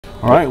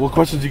All right, what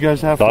questions do you guys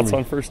have for me? Thoughts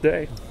on first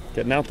day?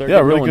 Getting out there?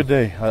 Yeah, really good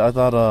day. I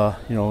thought,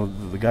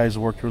 the guys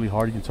worked really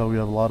hard. You can tell we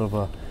have a lot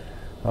of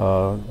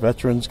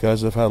veterans,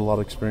 guys that have had a lot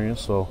of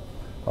experience. So,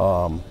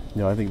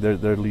 I think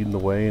they're leading the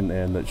way,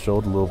 and it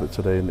showed a little bit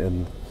today.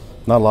 And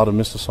not a lot of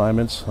missed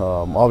assignments.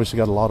 Obviously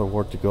got a lot of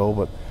work to go,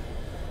 but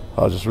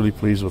I was just really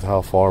pleased with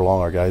how far along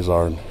our guys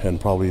are,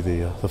 and probably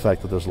the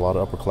fact that there's a lot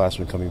of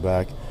upperclassmen coming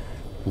back.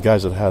 And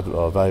guys that had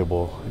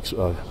valuable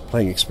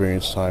playing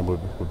experience time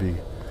would be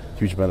a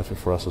huge benefit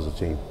for us as a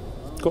team.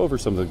 Go over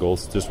some of the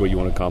goals, just what you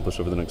want to accomplish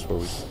over the next 4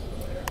 weeks.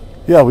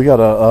 Yeah, we got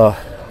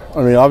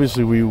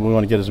obviously we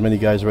want to get as many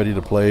guys ready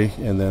to play,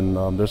 and then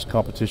there's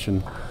competition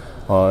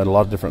in a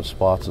lot of different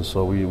spots, and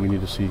so we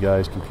need to see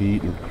guys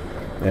compete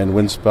and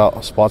win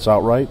spots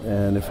outright,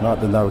 and if not,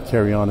 then that would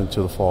carry on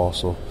into the fall.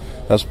 So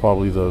that's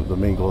probably the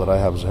main goal that I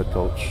have as a head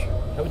coach.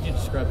 How would you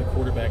describe the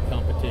quarterback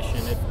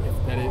competition, if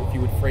you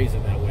would phrase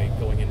it that way,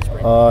 going into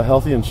spring?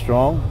 Healthy and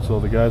strong, so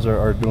the guys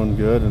are doing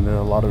good, and they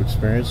have a lot of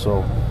experience,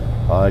 so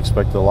I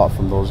expect a lot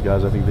from those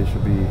guys. I think they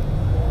should be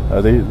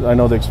I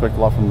know they expect a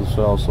lot from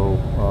themselves, so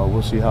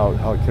we'll see how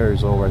it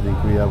carries over. I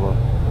think we have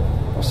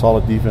a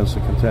solid defense to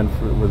contend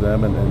with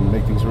them and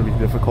make things really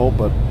difficult,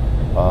 but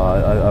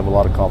I have a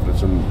lot of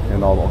confidence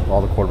in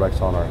all the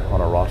quarterbacks on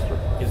our roster.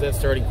 Is that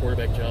starting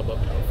quarterback job up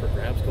for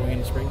grabs going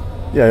into spring?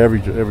 Yeah,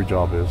 every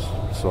job is.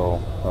 So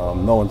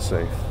no one's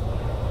safe.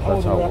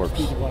 That's how it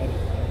works.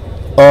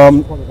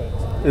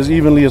 As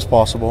evenly as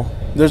possible.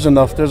 There's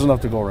enough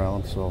to go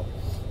around. So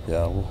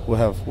yeah, we'll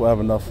have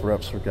enough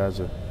reps for guys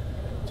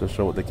to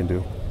show what they can do.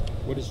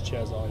 What is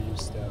Chaz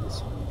Alu's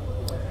status?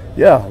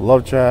 Yeah,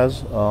 love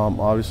Chaz.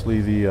 Obviously,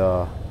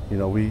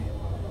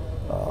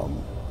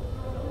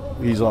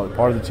 he's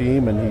part of the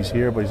team and he's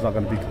here, but he's not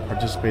going to be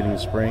participating in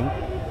spring.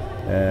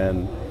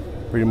 And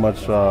pretty much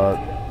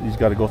he's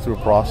got to go through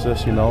a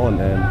process, and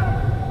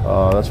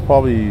that's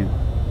probably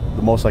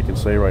the most I can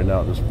say right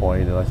now at this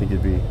point. And I think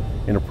it'd be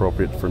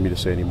inappropriate for me to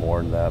say any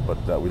more than that,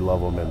 but that we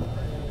love him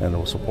and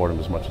we'll support him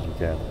as much as we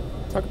can.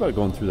 Talk about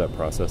going through that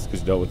process,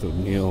 because you dealt with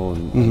O'Neal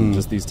and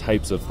just these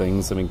types of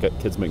things. I mean,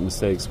 kids make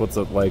mistakes. What's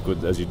it like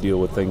as you deal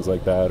with things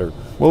like that?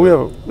 Well, we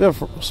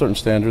have a certain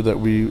standard that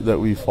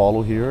we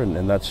follow here,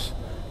 and that's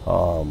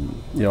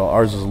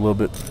ours is a little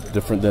bit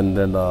different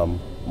than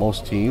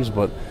most teams.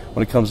 But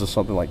when it comes to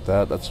something like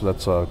that, that's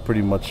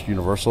pretty much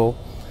universal.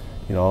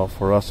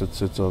 For us,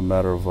 it's a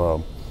matter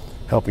of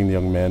helping the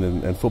young men,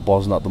 and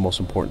football is not the most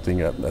important thing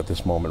at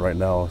this moment. Right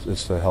now,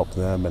 it's to help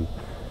them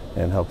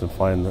and help them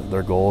find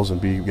their goals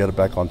and get it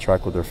back on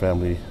track with their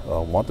family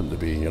want them to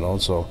be,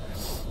 So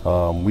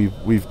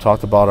we've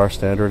talked about our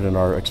standard and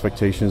our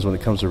expectations when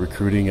it comes to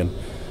recruiting,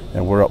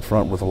 and we're up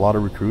front with a lot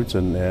of recruits,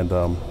 and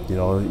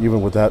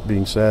even with that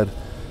being said,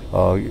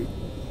 I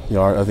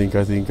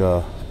think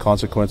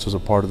consequences are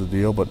part of the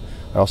deal, but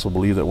I also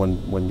believe that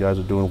when guys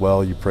are doing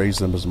well, you praise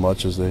them as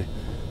much as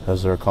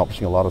they're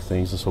accomplishing a lot of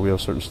things, and so we have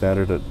a certain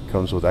standard that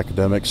comes with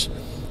academics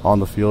on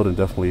the field and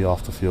definitely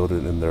off the field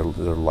in their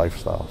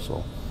lifestyle.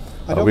 So.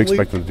 We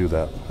expect him to do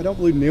that. I don't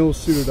believe Neal's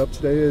suited up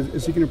today.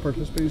 Is he going to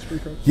participate in spring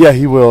cards? Yeah,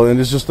 he will. And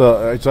it's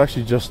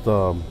actually just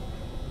I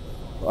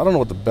don't know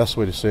what the best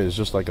way to say it is.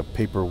 Just like a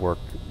paperwork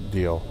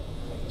deal.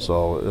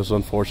 So it's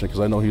unfortunate because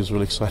I know he was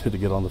really excited to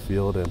get on the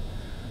field, and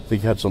I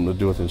think it had something to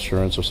do with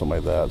insurance or something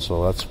like that.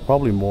 So that's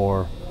probably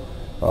more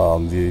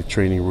the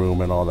training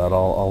room and all that.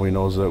 All we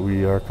know is that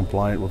we are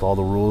compliant with all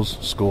the rules,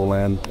 school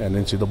and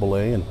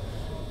NCAA,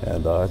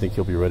 and I think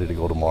he'll be ready to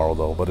go tomorrow,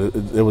 though. But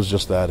it was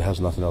just that. It has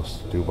nothing else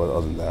to do but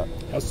other than that.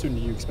 How soon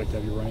do you expect to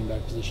have your running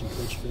back position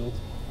coach filled?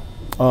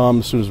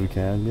 As soon as we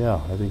can,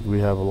 yeah. I think we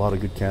have a lot of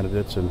good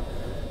candidates, and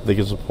I think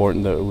it's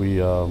important that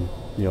we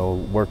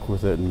work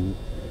with it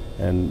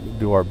and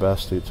do our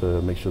best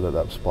to make sure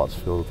that spot's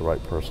filled with the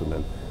right person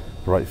and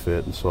the right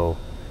fit. And so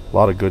a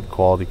lot of good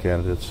quality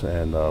candidates,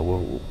 and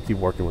we'll keep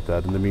working with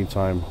that. In the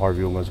meantime,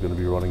 Harvey Ullman is going to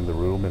be running the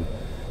room, and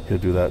he'll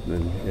do that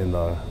in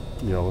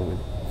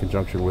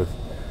conjunction with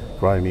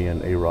Grimy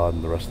and A-Rod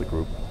and the rest of the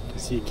group.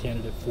 Is he a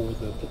candidate for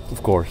the?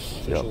 Of course,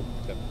 yeah,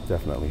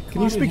 definitely.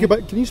 Can you speak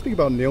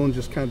about Neal and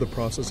just kind of the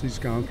process he's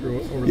gone through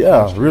over the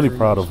past really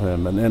proud of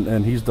him,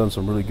 and he's done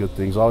some really good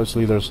things.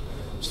 Obviously, there's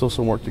still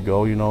some work to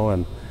go,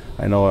 and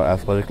I know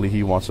athletically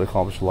he wants to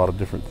accomplish a lot of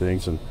different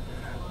things, and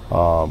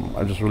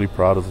I'm just really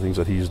proud of the things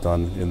that he's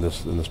done in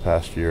this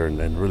past year,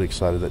 and really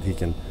excited that he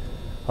can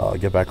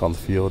get back on the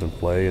field and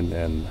play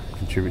and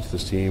contribute to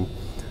this team.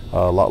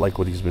 A lot like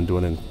what he's been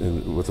doing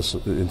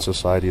in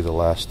society in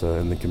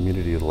the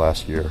community the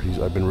last year.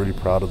 I've been really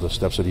proud of the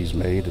steps that he's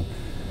made, and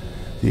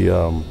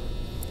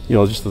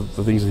just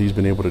the things that he's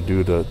been able to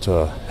do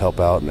to help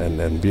out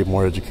and be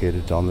more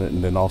educated on it,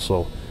 and then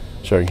also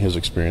sharing his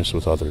experience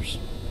with others.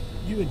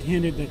 You had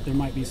hinted that there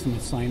might be some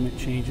assignment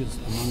changes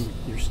among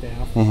your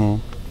staff. Mm-hmm.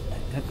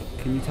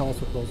 Can you tell us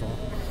what those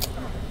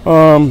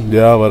are?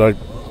 Yeah, but I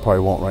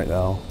probably won't right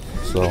now.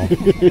 So.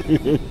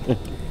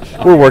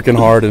 We're working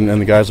hard, and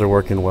the guys are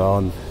working well,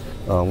 and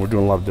we're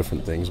doing a lot of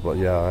different things. But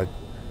yeah,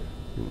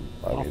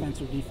 offense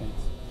or defense?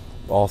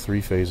 All three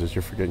phases.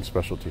 You're forgetting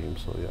special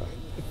teams, so yeah.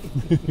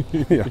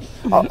 Yeah,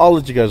 I'll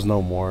let you guys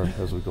know more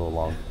as we go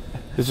along.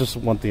 It's just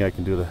one thing I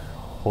can do to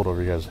hold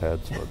over your guys'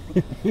 heads.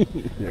 But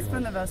What's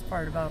been the best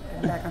part about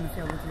getting back on the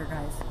field with your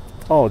guys?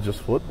 Oh, just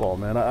football,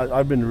 man.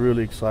 I've been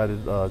really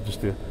excited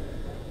just to,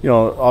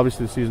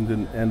 obviously the season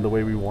didn't end the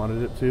way we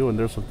wanted it to, and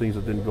there's some things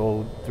that didn't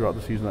go throughout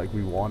the season like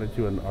we wanted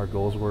to, and our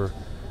goals were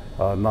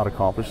not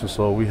accomplished. And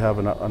so we have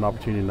an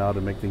opportunity now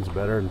to make things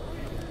better. And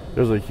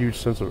there's a huge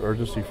sense of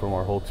urgency from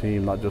our whole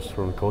team, not just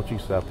from the coaching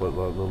staff, but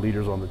the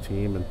leaders on the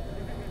team, and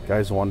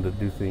guys wanted to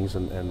do things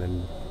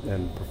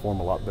and perform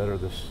a lot better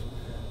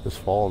this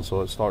fall. And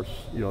so it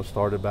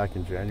started back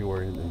in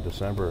January and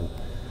December, and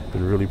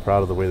been really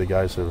proud of the way the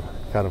guys have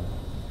kind of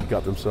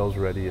got themselves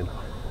ready, and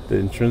the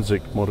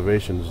intrinsic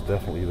motivation is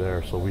definitely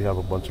there. So we have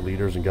a bunch of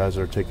leaders and guys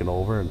that are taking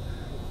over, and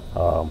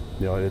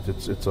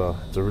it's a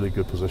really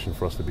good position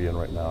for us to be in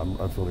right now.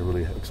 I'm feeling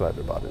really excited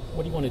about it.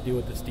 What do you want to do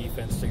with this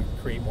defense to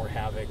create more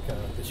havoc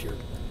this year?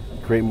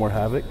 Create more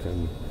havoc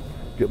and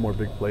get more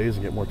big plays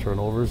and get more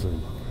turnovers,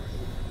 and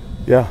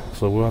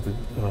so we'll have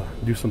to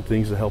do some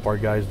things to help our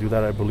guys do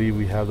that. I believe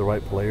we have the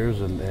right players,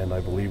 and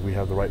I believe we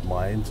have the right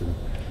minds, and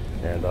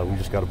we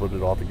just got to put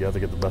it all together,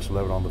 get the best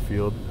 11 on the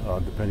field,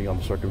 depending on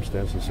the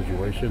circumstance and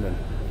situation,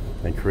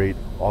 and create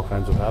all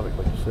kinds of havoc,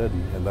 like you said.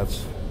 And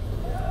that's,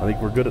 I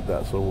think we're good at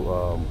that.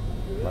 So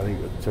I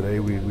think today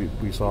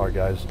we saw our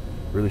guys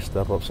really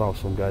step up. Saw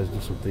some guys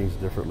do some things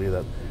differently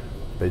that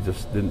they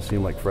just didn't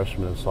seem like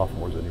freshmen and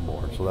sophomores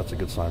anymore. So that's a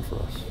good sign for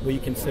us. Will you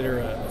consider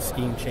a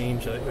scheme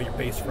change with your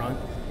base front?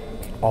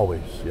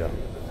 Always, yeah.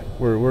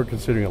 We're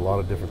considering a lot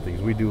of different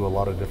things. We do a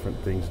lot of different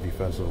things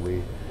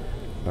defensively.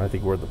 And I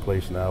think we're at the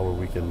place now where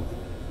we can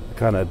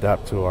kind of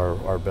adapt to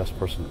our best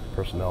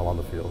personnel on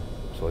the field.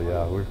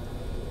 So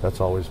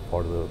that's always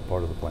part of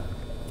the plan.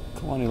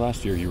 Kalani,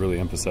 last year you really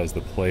emphasized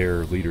the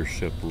player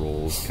leadership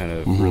roles, kind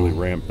of really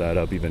ramped that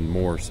up even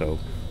more. So,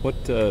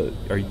 what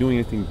are you doing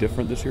anything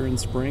different this year in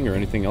spring, or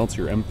anything else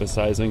you're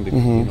emphasizing to,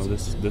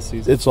 this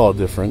season? It's all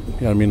different.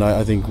 I mean,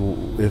 I think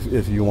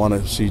if you want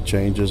to see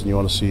changes and you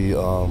want to see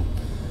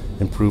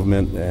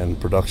improvement and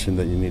production,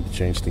 that you need to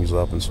change things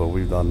up. And so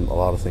we've done a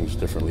lot of things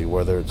differently,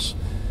 whether it's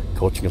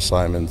coaching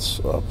assignments,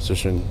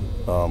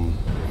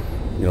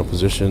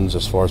 positions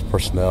as far as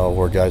personnel,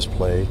 where guys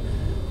play.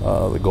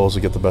 The goal is to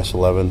get the best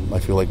 11. I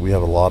feel like we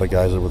have a lot of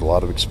guys with a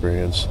lot of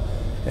experience,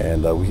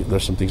 and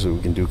there's some things that we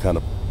can do, kind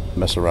of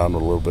mess around a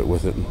little bit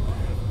with it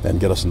and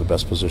get us in the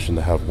best position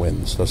to have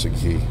wins. That's the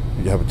key.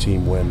 You have a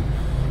team win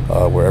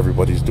where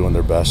everybody's doing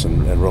their best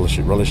and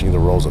relishing the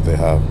roles that they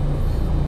have.